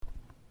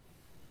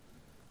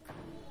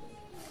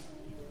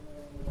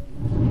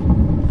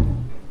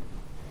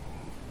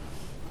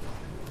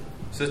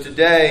So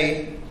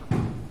today,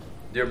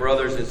 dear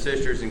brothers and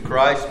sisters in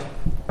Christ,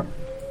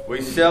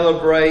 we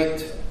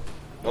celebrate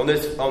on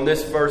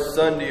this first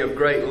Sunday of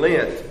Great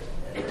Lent,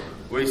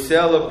 we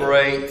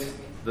celebrate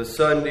the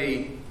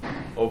Sunday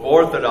of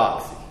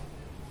Orthodoxy,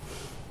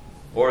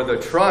 or the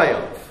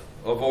triumph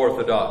of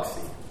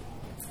Orthodoxy.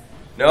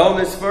 Now, on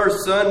this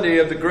first Sunday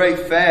of the Great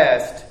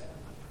Fast,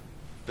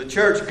 the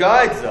Church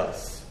guides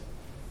us.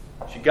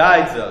 She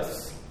guides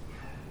us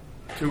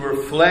to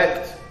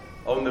reflect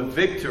on the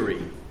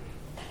victory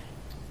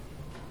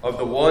of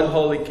the one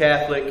Holy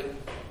Catholic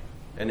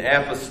and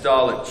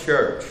Apostolic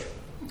Church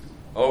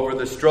over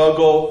the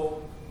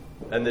struggle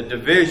and the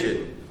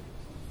division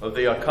of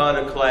the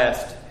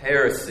iconoclast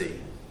heresy.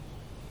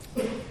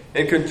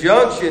 In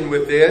conjunction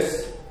with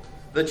this,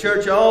 the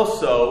Church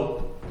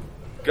also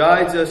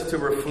guides us to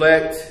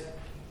reflect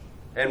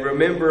and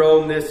remember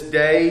on this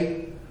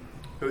day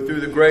who, through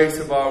the grace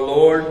of our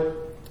Lord,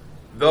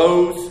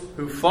 those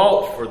who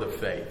fought for the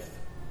faith,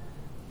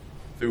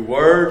 through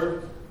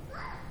word,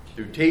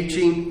 through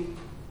teaching,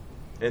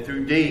 and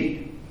through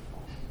deed,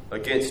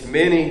 against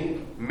many,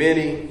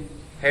 many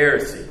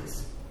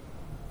heresies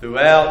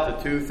throughout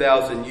the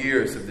 2,000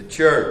 years of the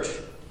Church.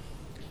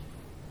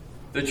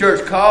 The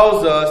Church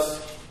calls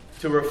us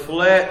to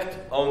reflect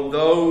on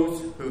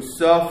those who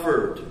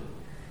suffered,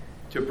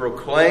 to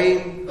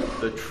proclaim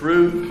the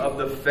truth of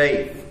the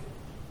faith,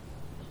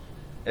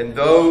 and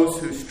those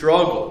who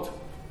struggled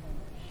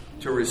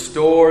to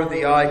restore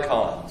the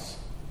icons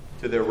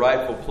to their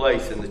rightful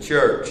place in the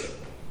Church.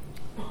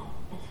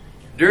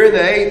 During the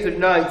 8th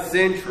and 9th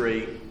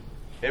century,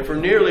 and for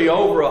nearly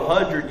over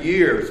 100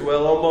 years,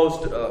 well,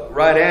 almost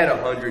right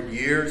at 100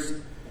 years,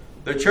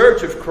 the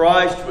Church of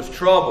Christ was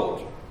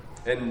troubled,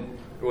 and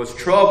was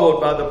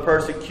troubled by the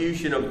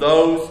persecution of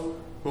those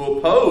who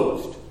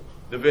opposed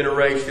the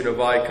veneration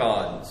of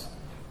icons,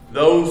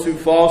 those who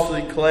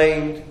falsely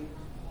claimed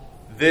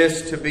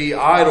this to be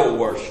idol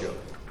worship.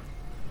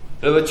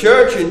 So the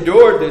Church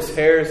endured this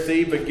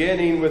heresy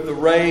beginning with the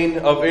reign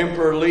of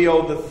Emperor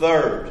Leo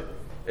III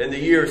in the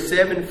year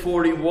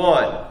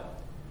 741,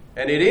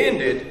 and it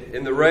ended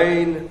in the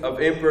reign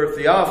of Emperor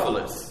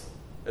Theophilus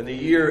in the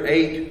year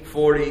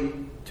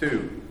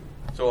 842.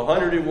 So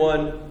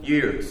 101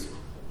 years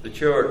the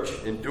Church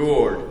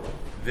endured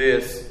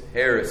this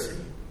heresy.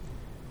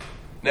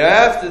 Now,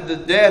 after the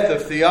death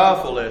of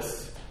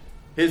Theophilus,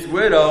 his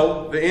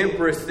widow, the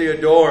Empress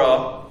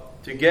Theodora,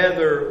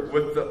 together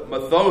with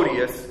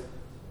Methodius,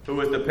 who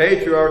was the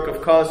Patriarch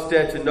of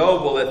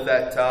Constantinople at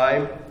that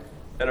time,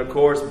 and of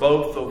course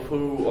both of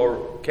who are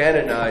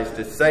canonized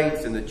as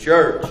saints in the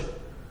Church,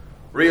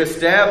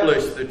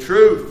 reestablished the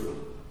truth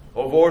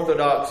of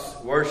Orthodox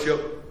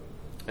worship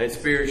and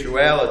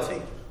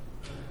spirituality.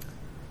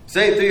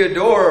 Saint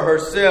Theodora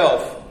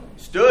herself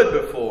stood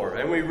before,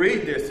 and we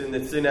read this in the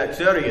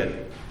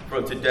Synaxarion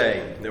from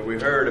today that we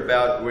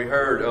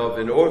heard of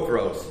in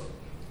Orthros.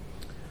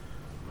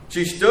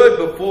 She stood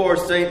before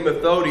Saint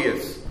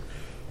Methodius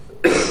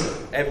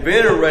and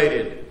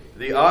venerated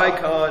the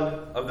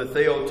icon of the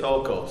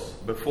Theotokos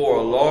before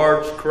a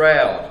large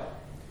crowd.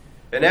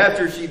 And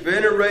after she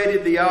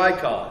venerated the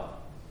icon,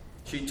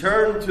 she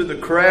turned to the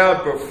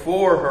crowd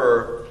before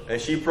her and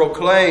she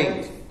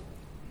proclaimed,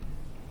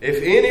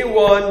 "If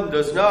anyone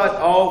does not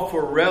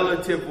offer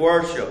relative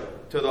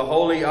worship to the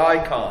holy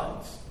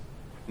icons,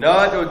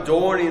 not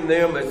adorning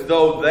them as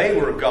though they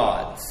were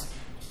gods,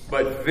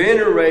 but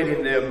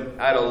venerating them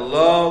out of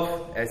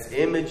love as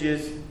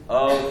images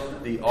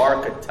of the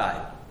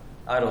archetype,"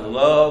 out of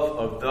love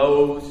of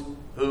those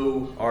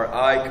who our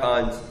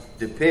icons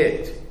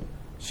depict.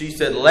 She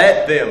said,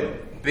 "Let them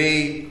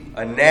be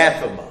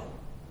anathema,"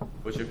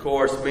 which of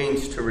course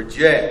means to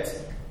reject.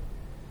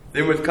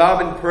 Then with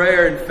common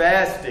prayer and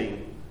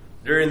fasting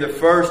during the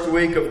first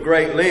week of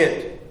Great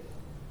Lent,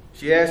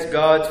 she asked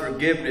God's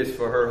forgiveness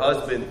for her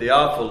husband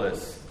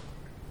Theophilus,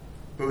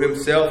 who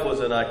himself was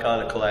an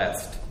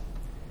iconoclast.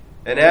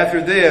 And after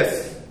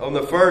this, on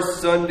the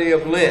first Sunday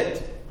of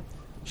Lent,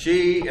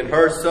 she and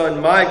her son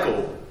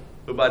Michael,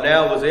 who by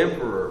now was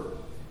emperor,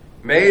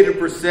 made a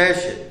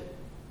procession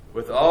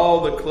with all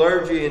the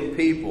clergy and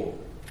people,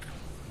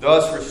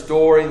 thus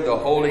restoring the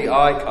holy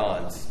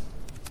icons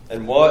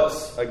and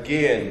once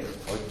again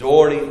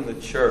adorning the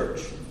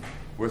Church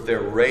with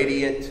their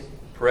radiant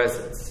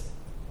presence.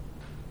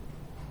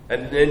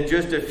 And in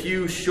just a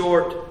few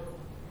short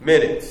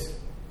minutes,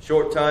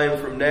 short time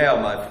from now,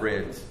 my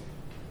friends,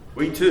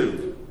 we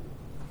too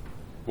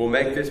will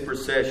make this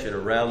procession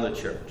around the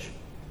Church,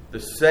 the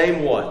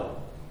same one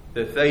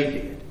that they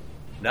did,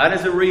 not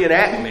as a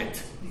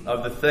reenactment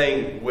of the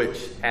thing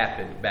which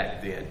happened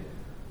back then,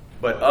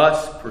 but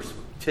us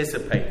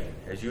participating,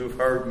 as you have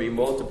heard me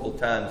multiple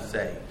times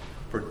say,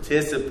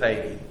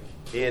 participating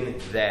in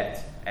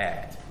that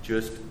act,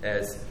 just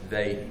as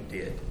they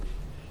did.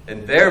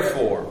 And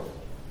therefore,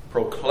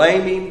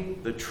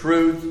 proclaiming the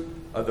truth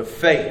of the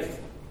faith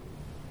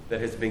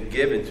that has been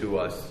given to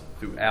us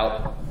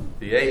throughout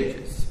the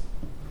ages.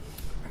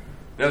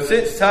 Now,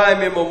 since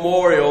time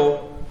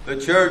immemorial, the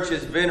Church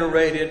has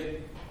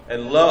venerated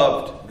and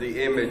loved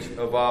the image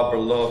of our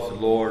beloved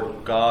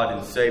Lord, God,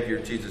 and Savior,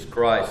 Jesus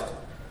Christ.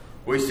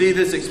 We see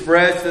this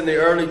expressed in the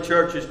early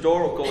church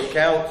historical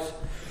accounts.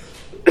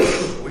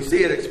 We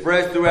see it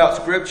expressed throughout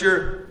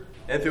Scripture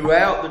and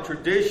throughout the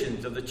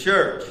traditions of the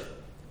church,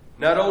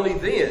 not only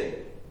then,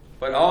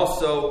 but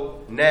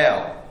also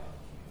now.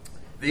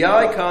 The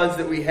icons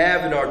that we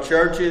have in our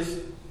churches,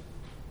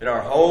 in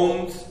our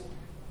homes,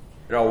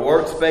 in our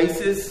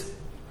workspaces,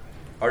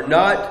 are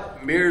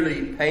not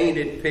merely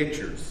painted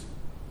pictures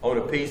on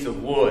a piece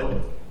of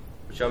wood,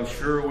 which I'm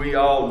sure we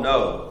all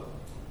know.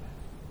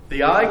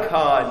 The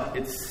icon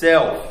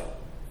itself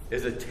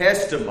is a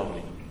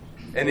testimony,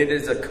 and it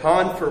is a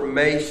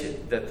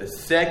confirmation that the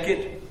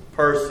second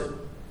person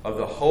of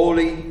the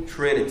Holy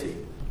Trinity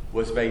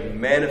was made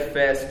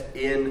manifest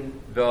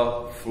in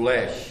the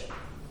flesh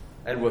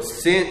and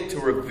was sent to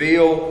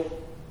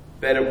reveal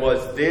that it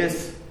was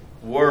this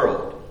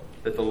world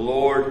that the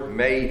Lord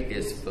made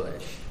his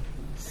flesh,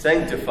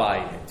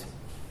 sanctifying it,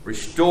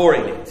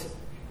 restoring it,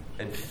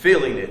 and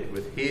filling it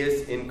with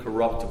his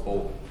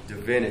incorruptible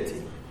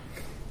divinity.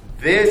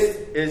 This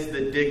is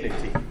the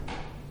dignity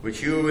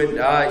which you and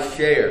I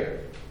share,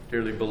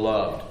 dearly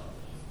beloved,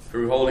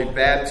 through holy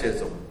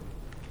baptism,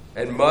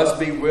 and must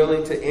be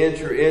willing to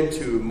enter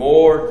into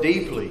more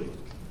deeply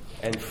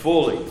and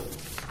fully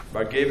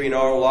by giving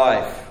our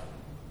life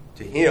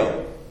to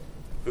him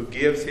who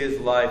gives his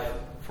life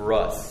for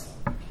us.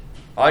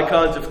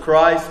 Icons of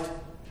Christ,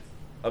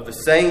 of the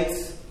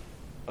saints,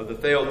 of the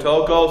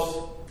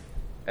Theotokos,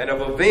 and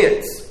of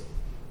events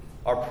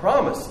are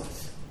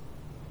promises.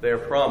 They are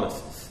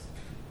promises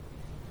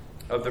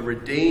of the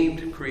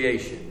redeemed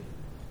creation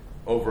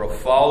over a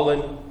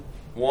fallen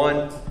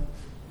one,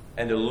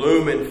 and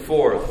illumine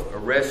forth a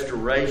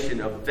restoration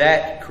of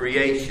that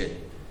creation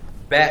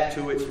back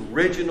to its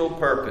original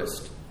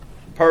purpose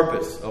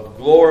of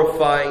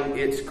glorifying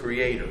its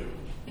Creator,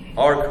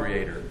 our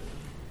Creator.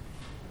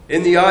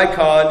 In the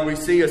icon, we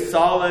see a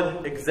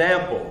solid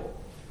example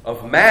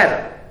of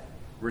matter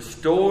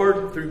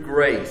restored through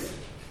grace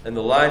in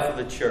the life of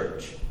the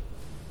church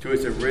to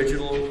its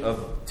original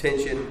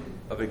intention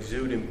of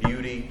exuding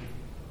beauty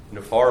and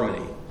of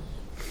harmony.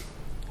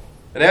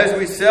 And as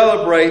we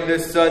celebrate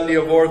this Sunday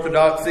of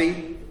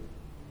Orthodoxy,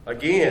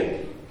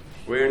 again,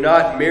 we are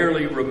not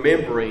merely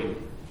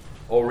remembering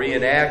or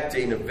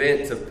reenacting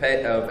events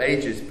of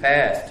ages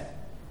past,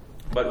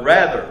 but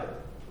rather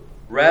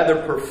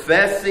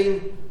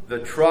professing the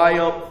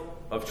triumph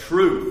of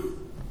truth,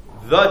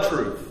 the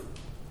truth,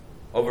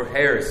 over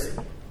heresy,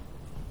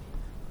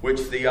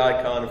 which the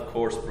icon, of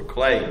course,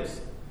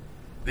 proclaims.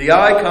 The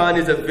icon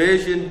is a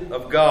vision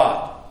of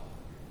God.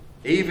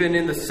 Even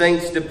in the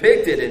saints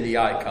depicted in the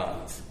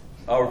icons,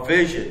 our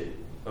vision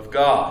of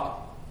God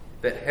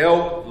that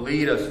help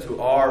lead us to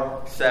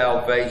our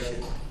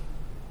salvation.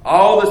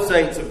 All the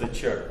saints of the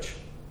church,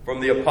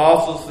 from the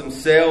apostles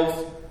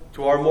themselves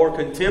to our more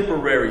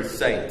contemporary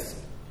saints,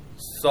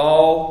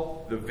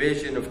 saw the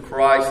vision of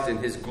Christ in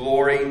his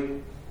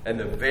glory, and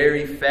the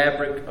very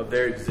fabric of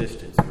their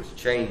existence was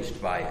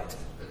changed by it.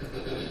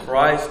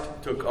 Christ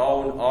took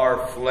on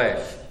our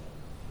flesh.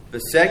 The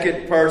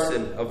second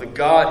person of the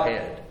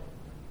Godhead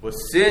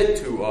was sent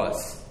to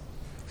us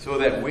so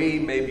that we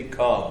may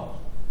become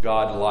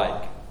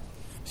God-like,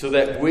 so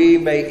that we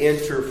may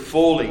enter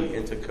fully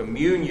into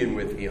communion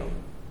with him.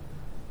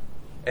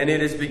 And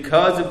it is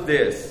because of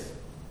this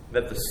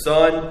that the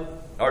Son,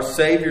 our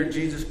Savior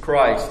Jesus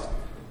Christ,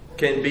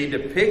 can be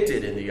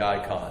depicted in the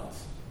icons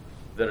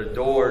that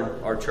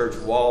adorn our church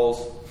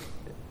walls,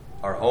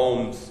 our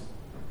homes,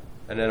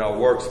 and in our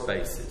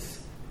workspaces.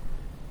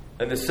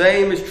 And the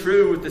same is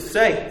true with the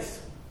saints,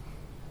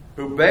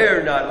 who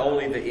bear not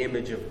only the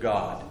image of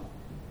God,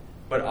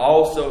 but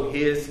also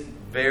his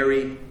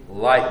very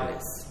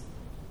likeness.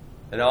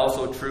 And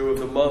also true of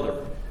the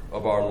mother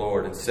of our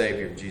Lord and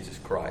Savior, Jesus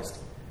Christ.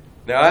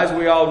 Now, as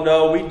we all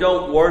know, we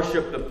don't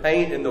worship the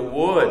paint and the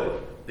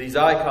wood these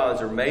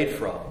icons are made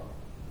from.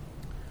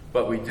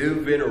 But we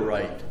do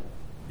venerate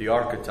the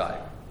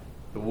archetype,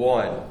 the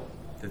one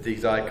that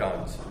these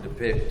icons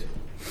depict.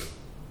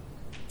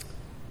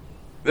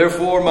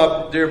 Therefore,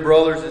 my dear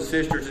brothers and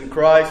sisters in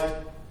Christ,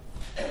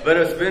 let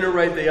us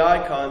venerate the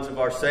icons of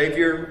our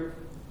Savior,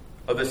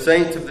 of the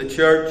saints of the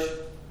church,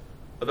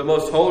 of the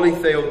most holy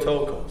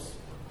Theotokos,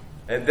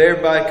 and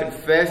thereby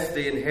confess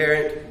the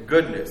inherent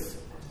goodness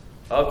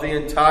of the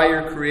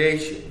entire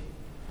creation,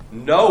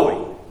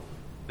 knowing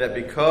that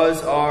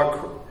because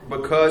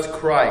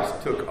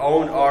Christ took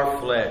on our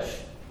flesh,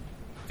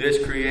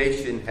 this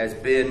creation has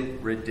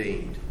been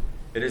redeemed.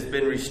 It has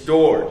been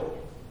restored,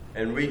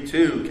 and we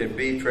too can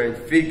be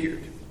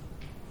transfigured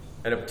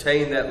and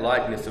obtain that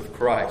likeness of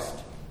Christ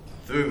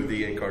through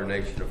the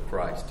incarnation of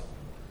Christ.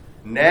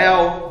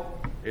 Now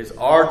is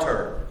our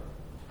turn.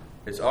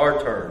 It's our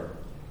turn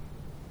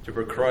to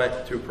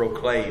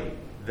proclaim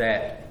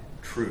that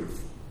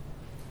truth.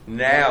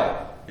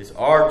 Now is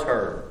our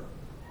turn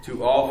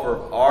to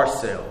offer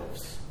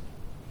ourselves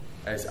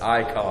as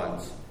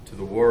icons to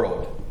the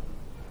world.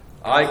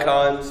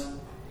 Icons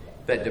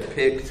that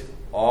depict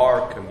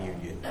our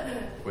communion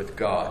with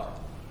God.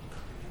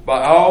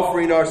 By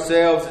offering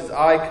ourselves as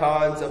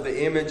icons of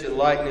the image and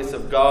likeness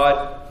of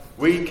God,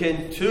 we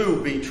can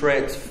too be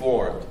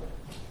transformed.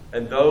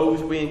 And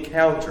those we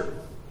encounter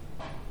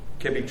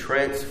can be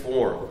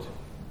transformed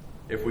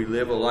if we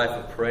live a life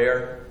of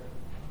prayer,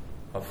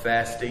 of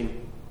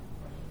fasting,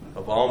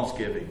 of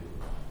almsgiving.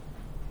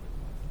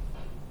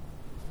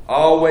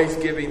 Always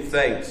giving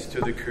thanks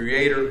to the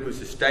Creator who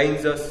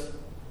sustains us,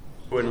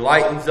 who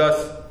enlightens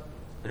us,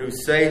 and who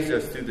saves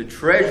us through the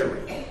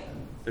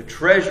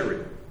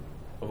treasury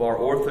of our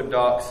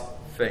Orthodox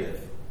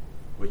faith,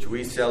 which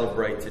we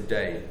celebrate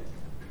today.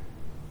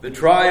 The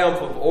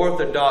triumph of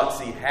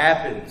orthodoxy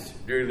happens,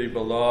 dearly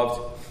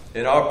beloved,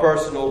 in our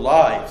personal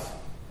lives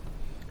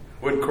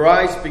when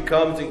Christ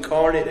becomes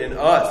incarnate in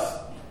us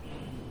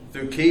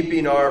through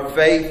keeping our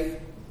faith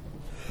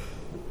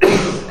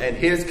and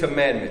His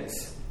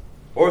commandments.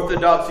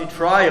 Orthodoxy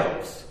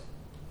triumphs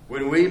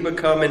when we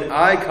become an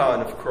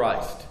icon of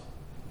Christ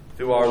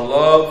through our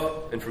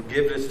love and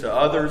forgiveness to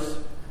others.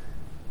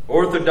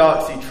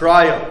 Orthodoxy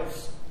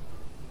triumphs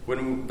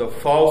when the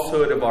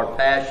falsehood of our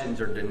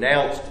passions are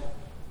denounced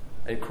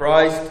and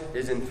Christ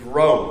is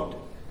enthroned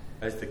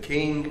as the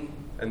King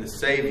and the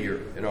Savior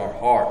in our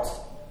hearts.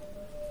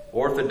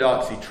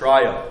 Orthodoxy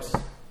triumphs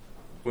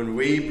when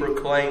we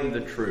proclaim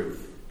the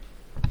truth,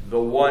 the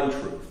one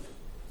truth,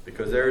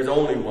 because there is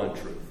only one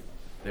truth.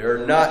 There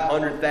are not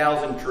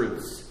 100,000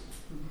 truths.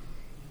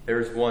 There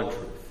is one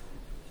truth.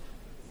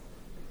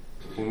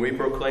 When we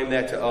proclaim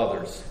that to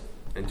others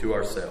and to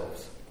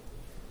ourselves.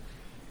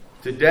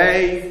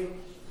 Today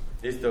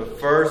is the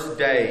first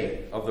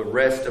day of the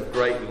rest of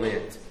Great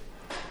Lent,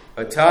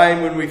 a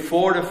time when we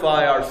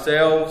fortify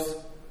ourselves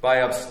by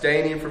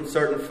abstaining from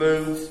certain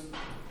foods,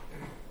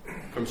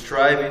 from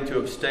striving to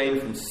abstain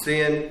from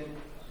sin,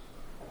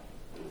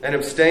 and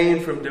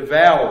abstain from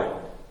devouring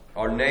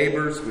our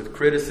neighbors with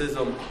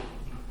criticism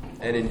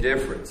and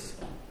indifference.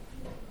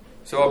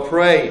 So I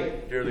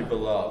pray, dearly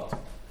beloved,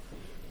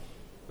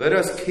 let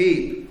us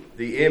keep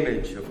the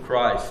image of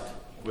Christ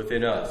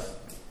within us,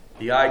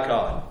 the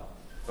icon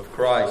of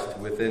Christ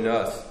within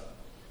us.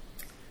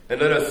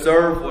 And let us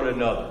serve one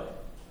another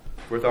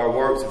with our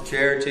works of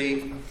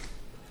charity,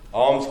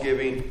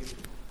 almsgiving,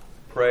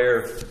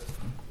 prayer,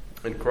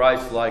 and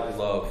Christ-like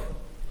love.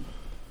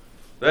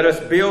 Let us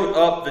build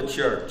up the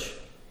church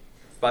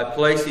by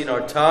placing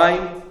our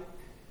time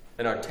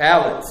and our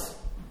talents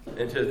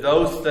into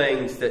those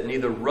things that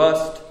neither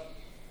rust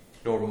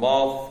nor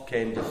moth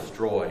can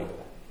destroy,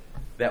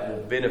 that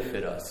will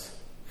benefit us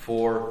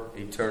for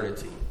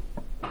eternity.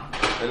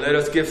 And let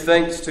us give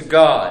thanks to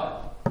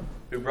God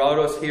who brought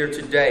us here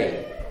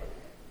today,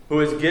 who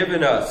has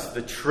given us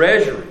the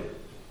treasury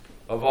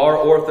of our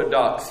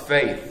Orthodox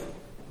faith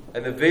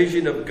and the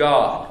vision of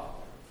God,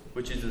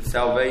 which is the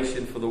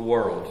salvation for the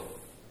world.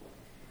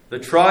 The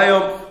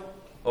triumph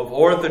of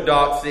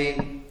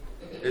orthodoxy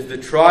is the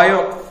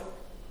triumph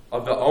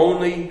of the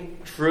only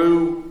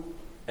true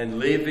and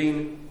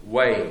living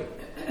way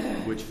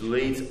which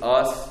leads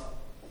us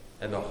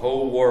and the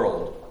whole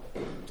world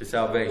to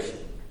salvation.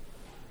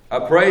 I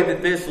pray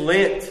that this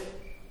Lent,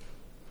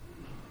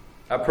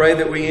 I pray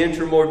that we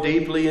enter more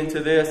deeply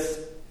into this.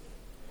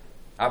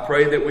 I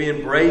pray that we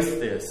embrace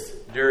this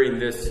during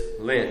this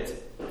Lent.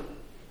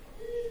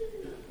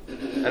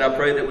 And I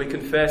pray that we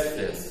confess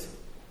this.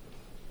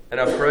 And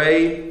I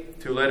pray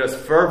to let us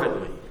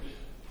fervently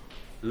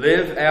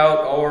live out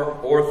our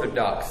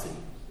orthodoxy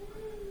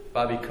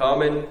by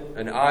becoming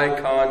an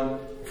icon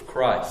of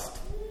Christ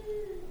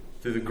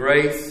through the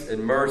grace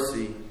and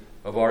mercy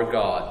of our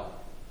God,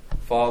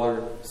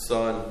 Father,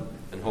 Son,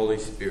 and Holy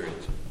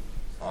Spirit.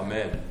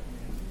 Amen.